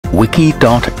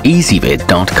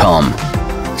wiki.ezvid.com.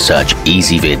 Search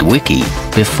Ezvid Wiki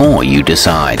before you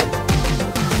decide.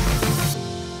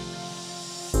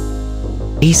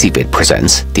 Ezvid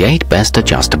presents the 8 best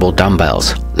adjustable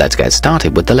dumbbells. Let's get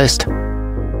started with the list.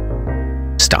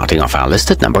 Starting off our list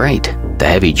at number 8, the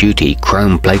heavy-duty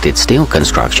chrome-plated steel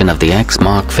construction of the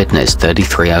xmark Fitness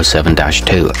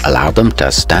 3307-2 allowed them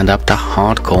to stand up to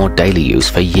hardcore daily use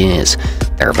for years.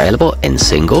 They're available in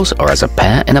singles or as a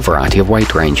pair in a variety of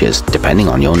weight ranges, depending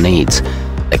on your needs.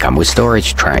 They come with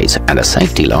storage trays and a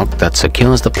safety lock that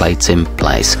secures the plates in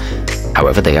place.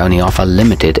 However, they only offer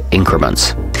limited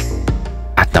increments.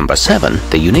 At number 7,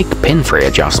 the unique pin-free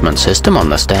adjustment system on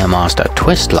the Stairmaster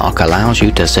twistlock allows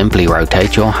you to simply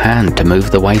rotate your hand to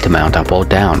move the weight amount up or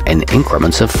down in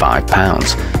increments of 5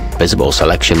 pounds. Visible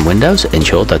selection windows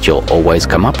ensure that you'll always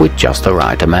come up with just the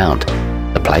right amount.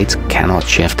 The plates cannot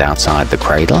shift outside the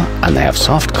cradle and they have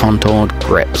soft contoured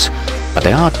grips, but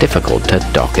they are difficult to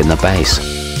dock in the base.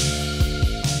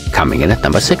 Coming in at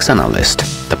number 6 on our list,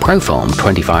 the Proform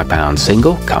 25-pound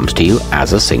single comes to you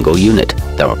as a single unit,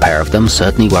 though a pair of them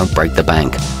certainly won't break the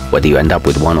bank. Whether you end up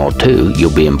with 1 or 2,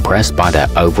 you'll be impressed by their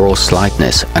overall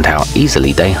slightness and how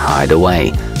easily they hide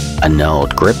away. A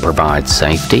knurled grip provides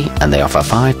safety and they offer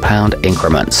 5-pound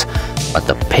increments, but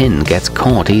the pin gets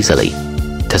caught easily.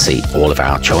 To see all of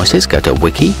our choices, go to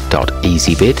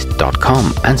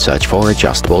wiki.ezvid.com and search for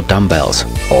adjustable dumbbells,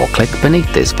 or click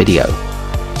beneath this video.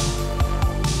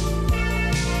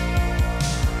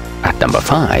 At number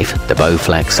 5, the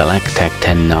bowflex selecttech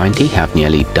 1090 have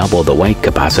nearly double the weight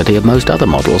capacity of most other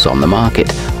models on the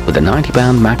market, with a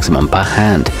 90-pound maximum per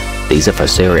hand. These are for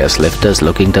serious lifters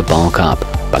looking to bulk up,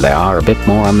 but they are a bit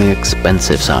more on the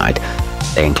expensive side.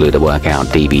 They include a workout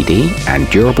DVD and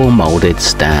durable molded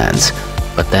stands,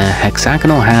 but their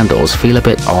hexagonal handles feel a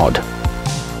bit odd.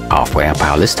 Halfway up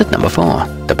our list at number 4,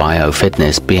 the bayou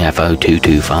Fitness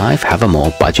BFO225 have a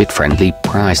more budget-friendly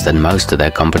price than most of their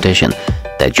competition.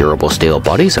 Their durable steel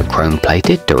bodies are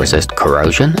chrome-plated to resist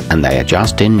corrosion, and they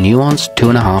adjust in nuanced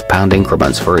 2.5-pound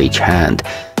increments for each hand.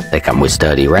 They come with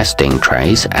sturdy resting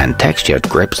trays and textured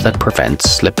grips that prevent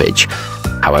slippage.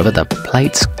 However, the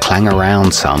plates clang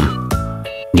around some.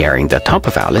 Nearing the top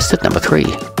of our list at number 3,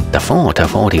 the 4 to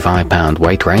 45-pound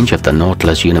weight range of the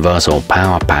Nautilus Universal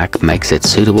Powerpak makes it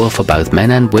suitable for both men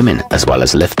and women, as well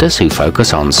as lifters who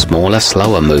focus on smaller,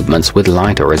 slower movements with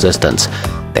lighter resistance.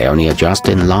 They only adjust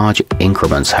in large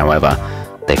increments, however.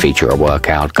 They feature a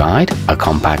workout guide, a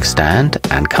compact stand,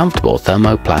 and comfortable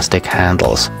thermoplastic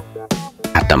handles.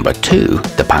 At number 2,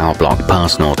 the powerblock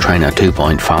Personal Trainer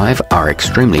 2.5 are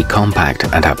extremely compact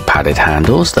and have padded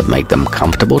handles that make them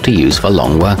comfortable to use for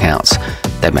long workouts.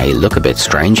 They may look a bit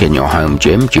strange in your home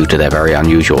gym due to their very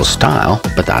unusual style,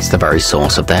 but that's the very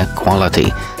source of their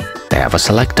quality. They have a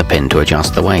selector pin to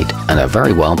adjust the weight and are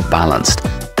very well balanced.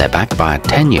 They're backed by a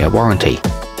 10-year warranty.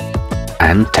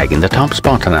 And taking the top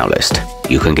spot on our list,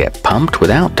 you can get pumped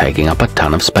without taking up a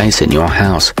ton of space in your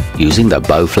house using the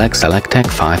bowflex selecttech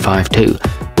 552,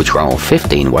 which roll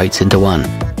 15 weights into one.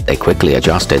 They quickly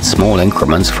adjust in small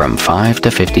increments from 5 to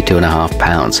 52.5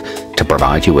 pounds to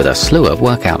provide you with a slew of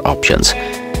workout options.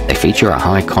 They feature a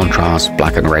high-contrast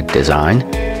black and red design,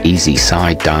 easy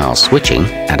side dial switching,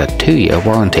 and a 2-year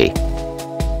warranty.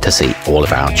 To see all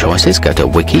of our choices, go to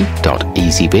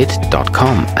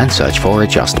wiki.ezvid.com and search for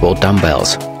adjustable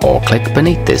dumbbells, or click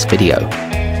beneath this video.